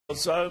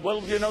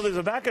Well, there's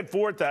a back and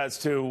forth as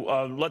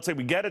to, let's say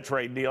we get a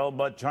trade deal,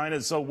 but China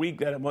is so weak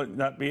that it might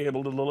not be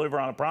able to deliver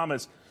on a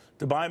promise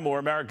to buy more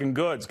American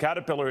goods.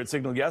 Caterpillar had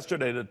signaled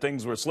yesterday that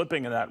things were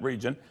slipping in that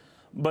region.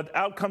 But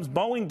out comes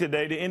Boeing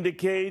today to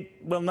indicate,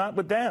 well, not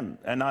with them,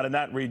 and not in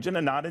that region,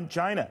 and not in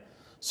China.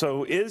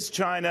 So is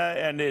China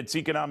and its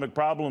economic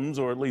problems,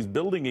 or at least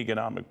building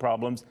economic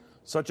problems,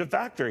 such a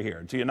factor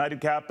here? To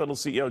United Capital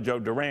CEO Joe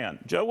Duran.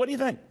 Joe, what do you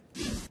think?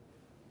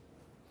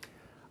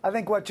 I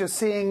think what you're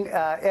seeing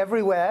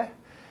everywhere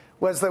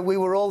was that we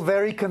were all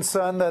very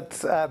concerned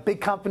that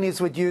big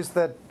companies would use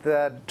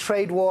the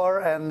trade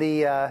war and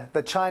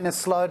the China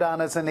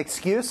slowdown as an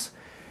excuse.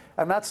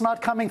 And that's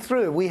not coming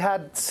through. We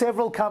had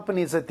several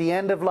companies at the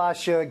end of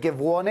last year give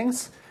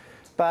warnings.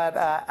 But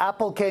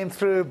Apple came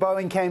through,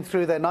 Boeing came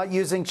through. They're not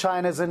using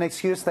China as an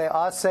excuse. They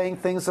are saying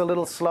things a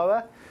little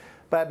slower,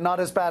 but not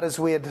as bad as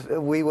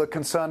we were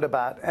concerned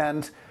about.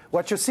 And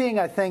what you're seeing,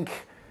 I think,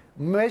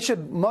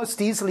 measured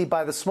most easily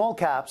by the small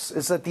caps,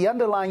 is that the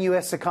underlying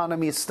U.S.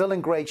 economy is still in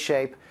great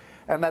shape,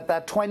 and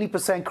that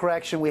 20%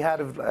 correction we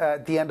had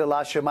at the end of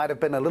last year might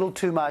have been a little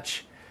too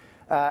much,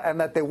 and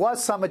that there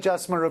was some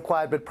adjustment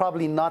required, but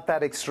probably not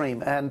that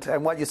extreme. And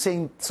what you're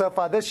seeing so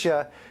far this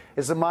year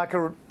is the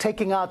market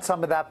taking out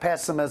some of that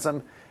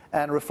pessimism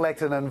and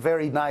reflecting in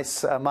very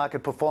nice market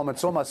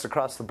performance almost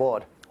across the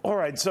board. All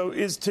right, so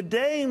is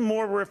today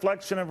more a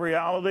reflection of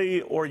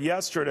reality, or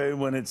yesterday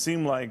when it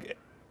seemed like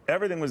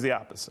everything was the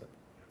opposite?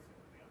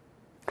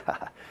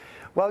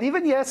 Well,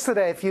 even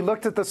yesterday, if you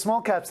looked at the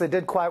small caps, they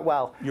did quite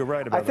well. You're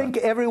right about that. I think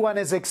everyone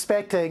is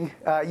expecting,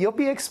 you'll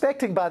be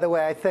expecting, by the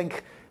way, I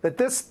think, that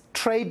this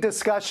trade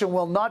discussion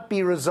will not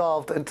be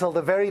resolved until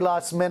the very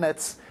last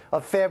minutes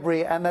of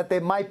February, and that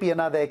there might be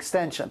another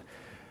extension.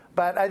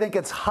 But I think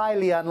it's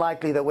highly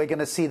unlikely that we're going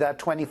to see that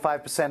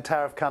 25%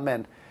 tariff come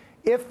in.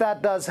 If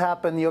that does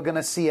happen, you're going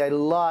to see a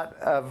lot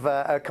of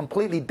a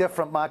completely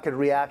different market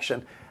reaction.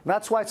 And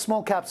that's why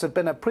small caps have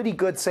been a pretty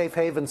good safe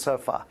haven so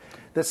far.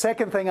 The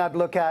second thing I'd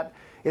look at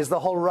is the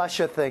whole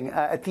Russia thing.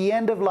 At the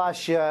end of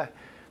last year,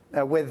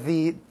 with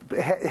the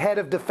head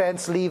of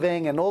defense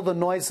leaving and all the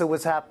noise that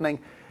was happening,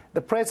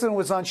 the president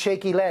was on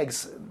shaky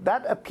legs.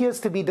 That appears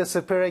to be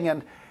disappearing,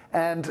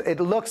 and it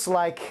looks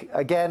like,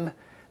 again,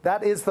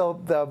 that is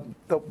the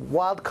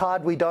wild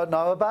card we don't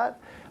know about.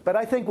 But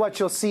I think what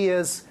you'll see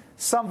is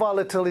some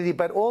volatility,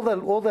 but all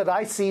that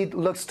I see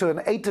looks to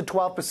an 8 to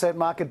 12%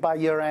 market by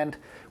year end.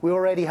 We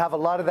already have a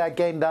lot of that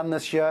gain done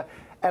this year.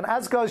 And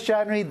as goes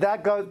January,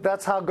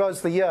 that's how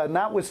goes the year. And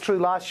that was true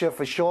last year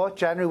for sure.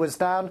 January was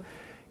down.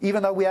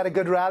 Even though we had a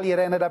good rally, it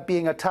ended up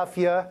being a tough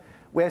year.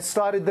 We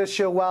started this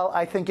year well.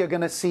 I think you're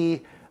going to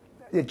see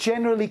a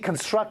generally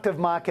constructive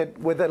market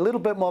with a little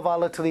bit more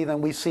volatility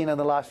than we've seen in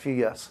the last few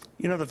years.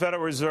 The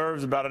Federal Reserve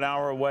is about an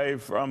hour away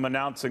from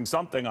announcing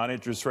something on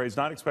interest rates.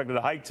 Not expected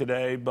to hike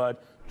today,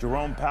 but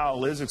Jerome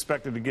Powell is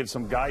expected to give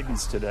some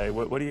guidance today.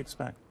 What do you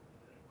expect?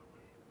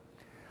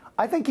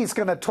 I think he's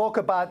going to talk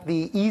about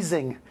the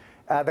easing,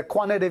 the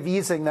quantitative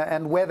easing,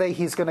 and whether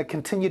he's going to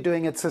continue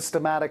doing it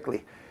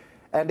systematically.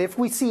 And if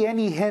we see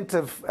any hint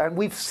of, and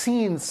we've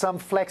seen some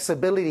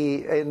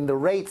flexibility in the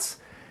rates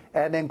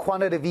and in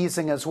quantitative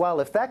easing as well,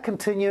 if that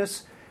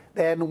continues,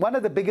 then one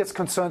of the biggest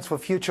concerns for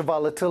future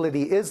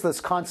volatility is this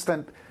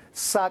constant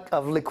suck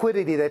of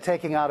liquidity they're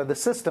taking out of the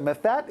system.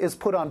 If that is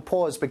put on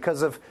pause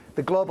because of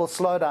the global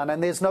slowdown,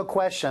 and there's no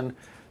question,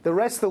 the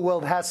rest of the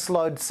world has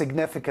slowed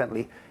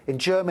significantly in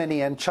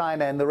Germany and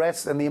China and the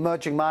rest and the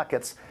emerging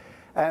markets.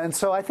 And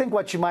so I think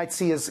what you might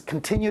see is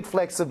continued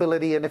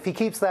flexibility. And if he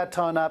keeps that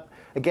tone up,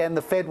 again,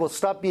 the Fed will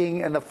stop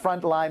being in the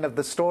front line of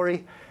the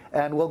story.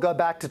 And we'll go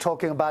back to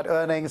talking about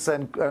earnings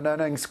and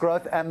earnings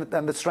growth and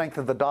the strength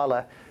of the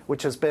dollar,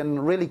 which has been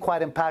really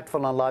quite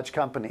impactful on large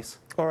companies.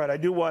 All right. I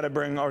do want to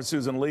bring our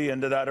Susan Lee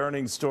into that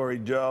earnings story,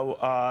 Joe.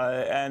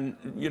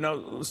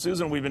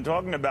 Susan, we've been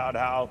talking about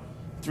how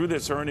through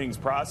this earnings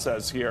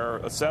process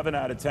here, 7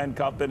 out of 10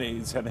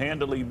 companies have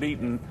handily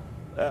beaten,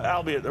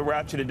 albeit the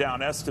ratcheted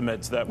down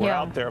estimates that were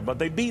out there, but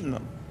they've beaten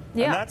them.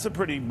 Yeah. And that's a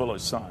pretty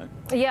bullish sign.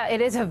 Yeah, it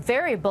is a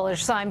very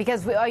bullish sign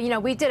because,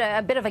 we did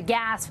a bit of a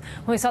gasp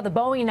when we saw the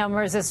Boeing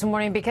numbers this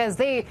morning because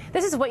this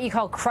is what you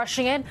call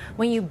crushing it.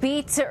 When you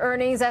beat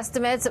earnings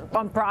estimates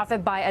on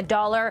profit by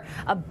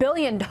 $1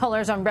 billion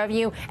on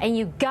revenue, and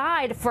you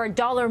guide for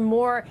 $1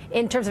 more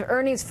in terms of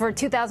earnings for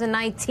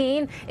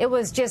 2019, it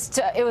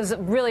was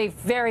really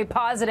very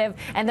positive.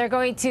 And they're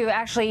going to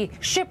actually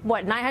ship,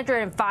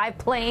 905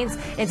 planes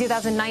in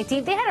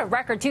 2019. They had a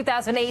record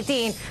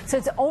 2018, so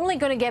it's only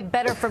going to get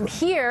better from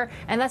here,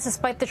 and that's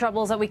despite the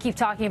troubles that we keep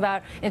talking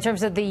about in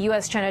terms of the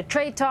U.S.-China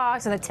trade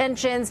talks and the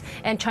tensions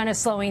and China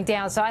slowing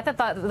down. So I thought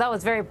that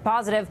was very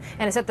positive,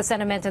 and it set the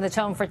sentiment and the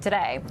tone for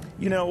today.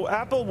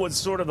 Apple was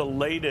sort of the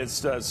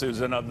latest,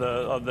 Susan, of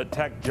the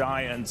tech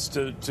giants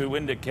to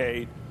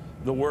indicate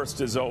the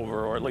worst is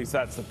over, or at least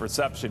that's the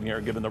perception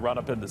here, given the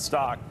run-up in the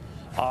stock.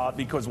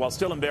 Because while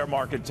still in bear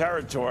market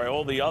territory,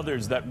 all the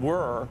others that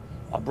were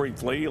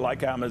briefly,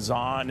 like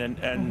Amazon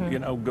and you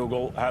know,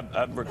 Google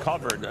have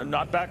recovered.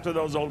 Not back to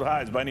those old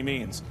highs by any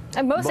means.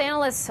 And most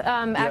analysts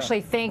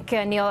actually think,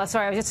 Neil,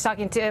 sorry, I was just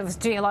I was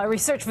doing a lot of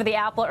research for the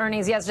Apple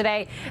earnings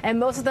yesterday, and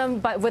most of them,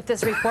 but with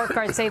this report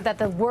card, say that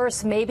the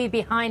worst may be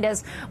behind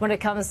us when it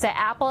comes to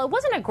Apple. It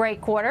wasn't a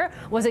great quarter.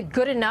 Was it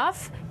good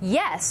enough?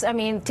 Yes. I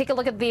mean, take a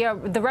look at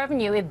the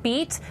revenue. It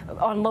beat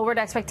on lowered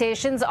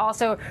expectations,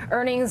 also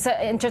earnings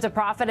in terms of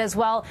profit as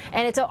well.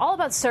 And it's all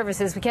about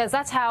services, because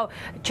that's how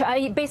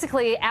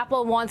basically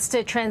Apple wants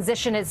to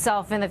transition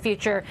itself in the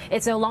future.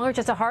 It's no longer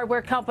just a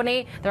hardware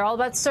company. They're all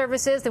about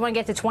services. They want to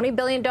get to $20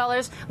 billion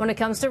when it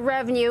comes to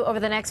revenue over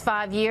the next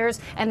 5 years,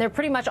 and they're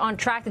pretty much on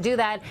track to do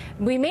that.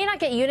 We may not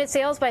get unit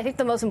sales, but I think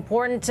the most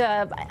important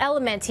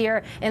element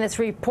here in this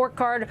report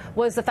card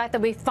was the fact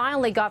that we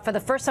finally got, for the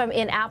first time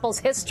in Apple's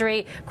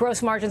history,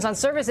 gross margins on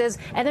services,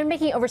 and they're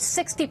making over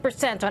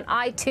 60% on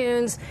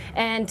iTunes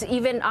and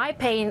even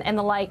iPay and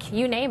the like,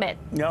 you name it.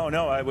 No,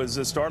 I was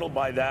startled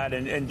by that.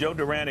 And Joe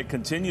Duran, it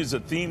continues a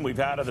theme we've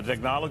had of the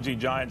technology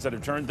giants that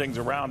have turned things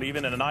around,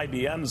 even in an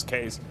IBM's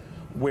case,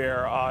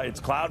 where its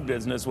cloud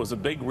business was a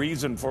big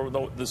reason for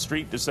the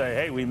street to say,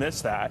 hey, we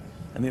missed that,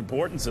 and the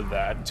importance of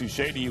that, touche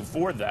to you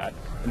for that.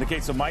 In the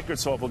case of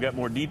Microsoft, we'll get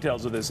more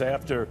details of this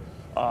after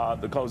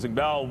the closing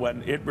bell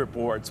when it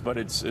reports, but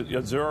its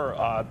Azure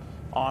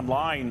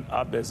online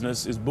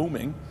business is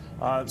booming.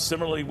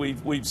 Similarly,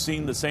 we've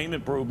seen the same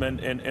improvement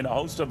in a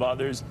host of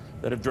others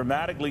that have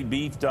dramatically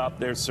beefed up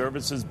their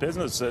services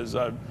businesses.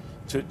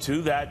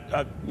 To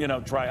that,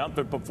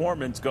 triumphant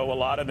performance go a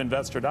lot of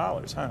investor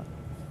dollars, huh?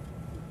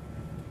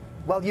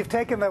 Well, you've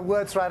taken the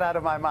words right out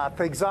of my mouth.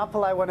 The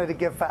example I wanted to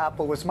give for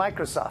Apple was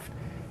Microsoft.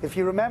 If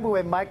you remember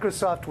when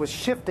Microsoft was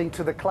shifting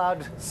to the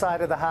cloud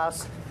side of the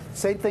house,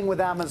 same thing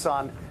with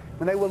Amazon,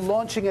 when they were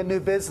launching a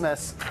new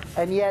business,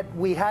 and yet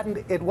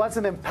it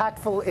wasn't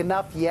impactful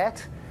enough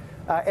yet.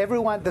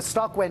 The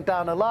stock went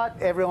down a lot,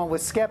 everyone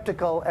was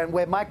skeptical, and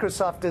where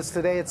Microsoft is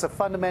today, it's a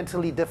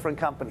fundamentally different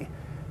company.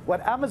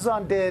 What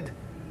Amazon did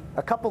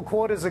a couple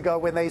quarters ago,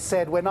 when they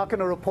said, we're not going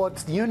to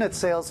report unit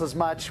sales as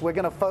much, we're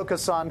going to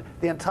focus on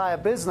the entire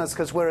business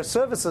because we're a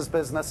services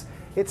business,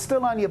 it's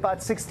still only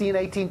about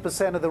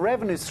 16-18% of the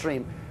revenue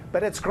stream,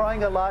 but it's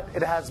growing a lot,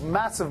 it has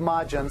massive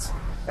margins.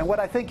 And what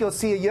I think you'll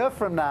see a year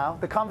from now,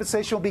 the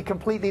conversation will be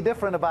completely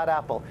different about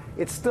Apple.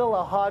 It's still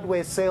a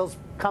hardware sales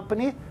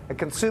company, a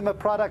consumer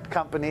product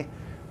company,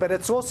 but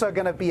it's also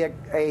going to be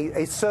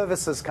a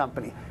services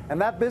company.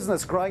 And that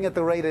business growing at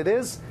the rate it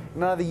is,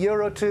 in another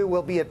year or two,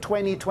 will be at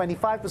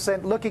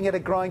 20-25%, looking at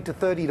it growing to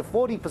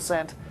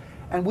 30-40%.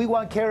 And we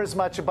won't care as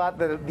much about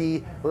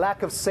the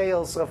lack of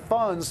sales of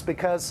phones,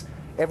 because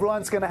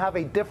everyone's going to have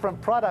a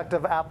different product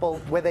of Apple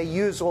where they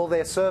use all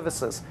their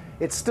services.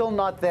 It's still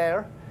not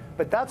there,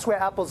 but that's where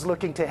Apple's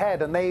looking to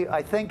head. And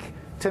I think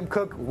Tim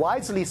Cook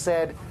wisely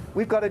said,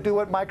 we've got to do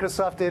what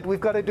Microsoft did,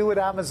 we've got to do what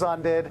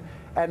Amazon did,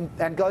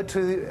 and go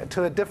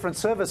to a different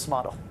service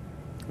model.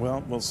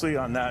 Well, we'll see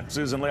on that.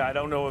 Susan Lee, I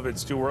don't know if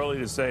it's too early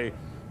to say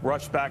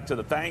rush back to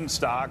the FANG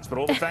stocks, but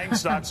all the FANG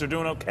stocks are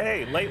doing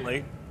okay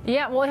lately.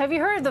 Yeah, well, have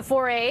you heard of the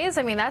 4 A's?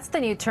 I mean, that's the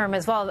new term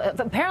as well.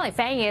 Apparently,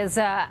 FANG is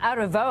out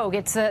of vogue.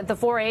 It's the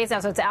 4 A's now,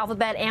 so it's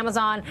Alphabet,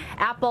 Amazon,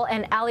 Apple,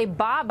 and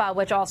Alibaba,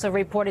 which also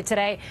reported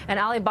today. And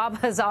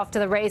Alibaba is off to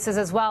the races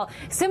as well.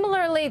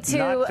 Similarly to...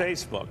 Not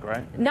Facebook,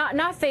 right? Not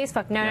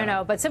Facebook,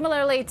 no. But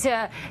similarly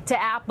to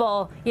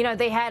Apple,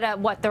 they had,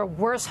 their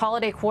worst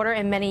holiday quarter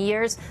in many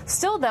years.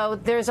 Still, though,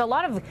 there's a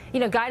lot of,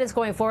 guidance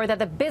going forward that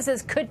the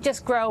business could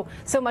just grow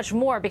so much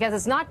more, because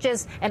it's not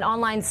just an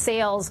online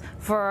sales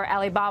for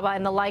Alibaba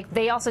and the like.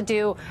 They also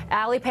do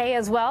Alipay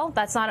as well.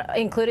 That's not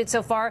included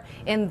so far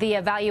in the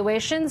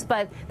evaluations,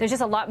 but there's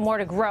just a lot more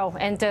to grow.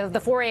 And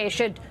the 4A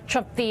should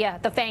trump the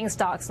FANG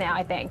stocks now,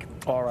 I think.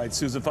 All right,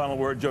 Susan, final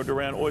word. Joe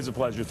Duran, always a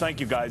pleasure. Thank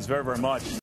you guys very, very much.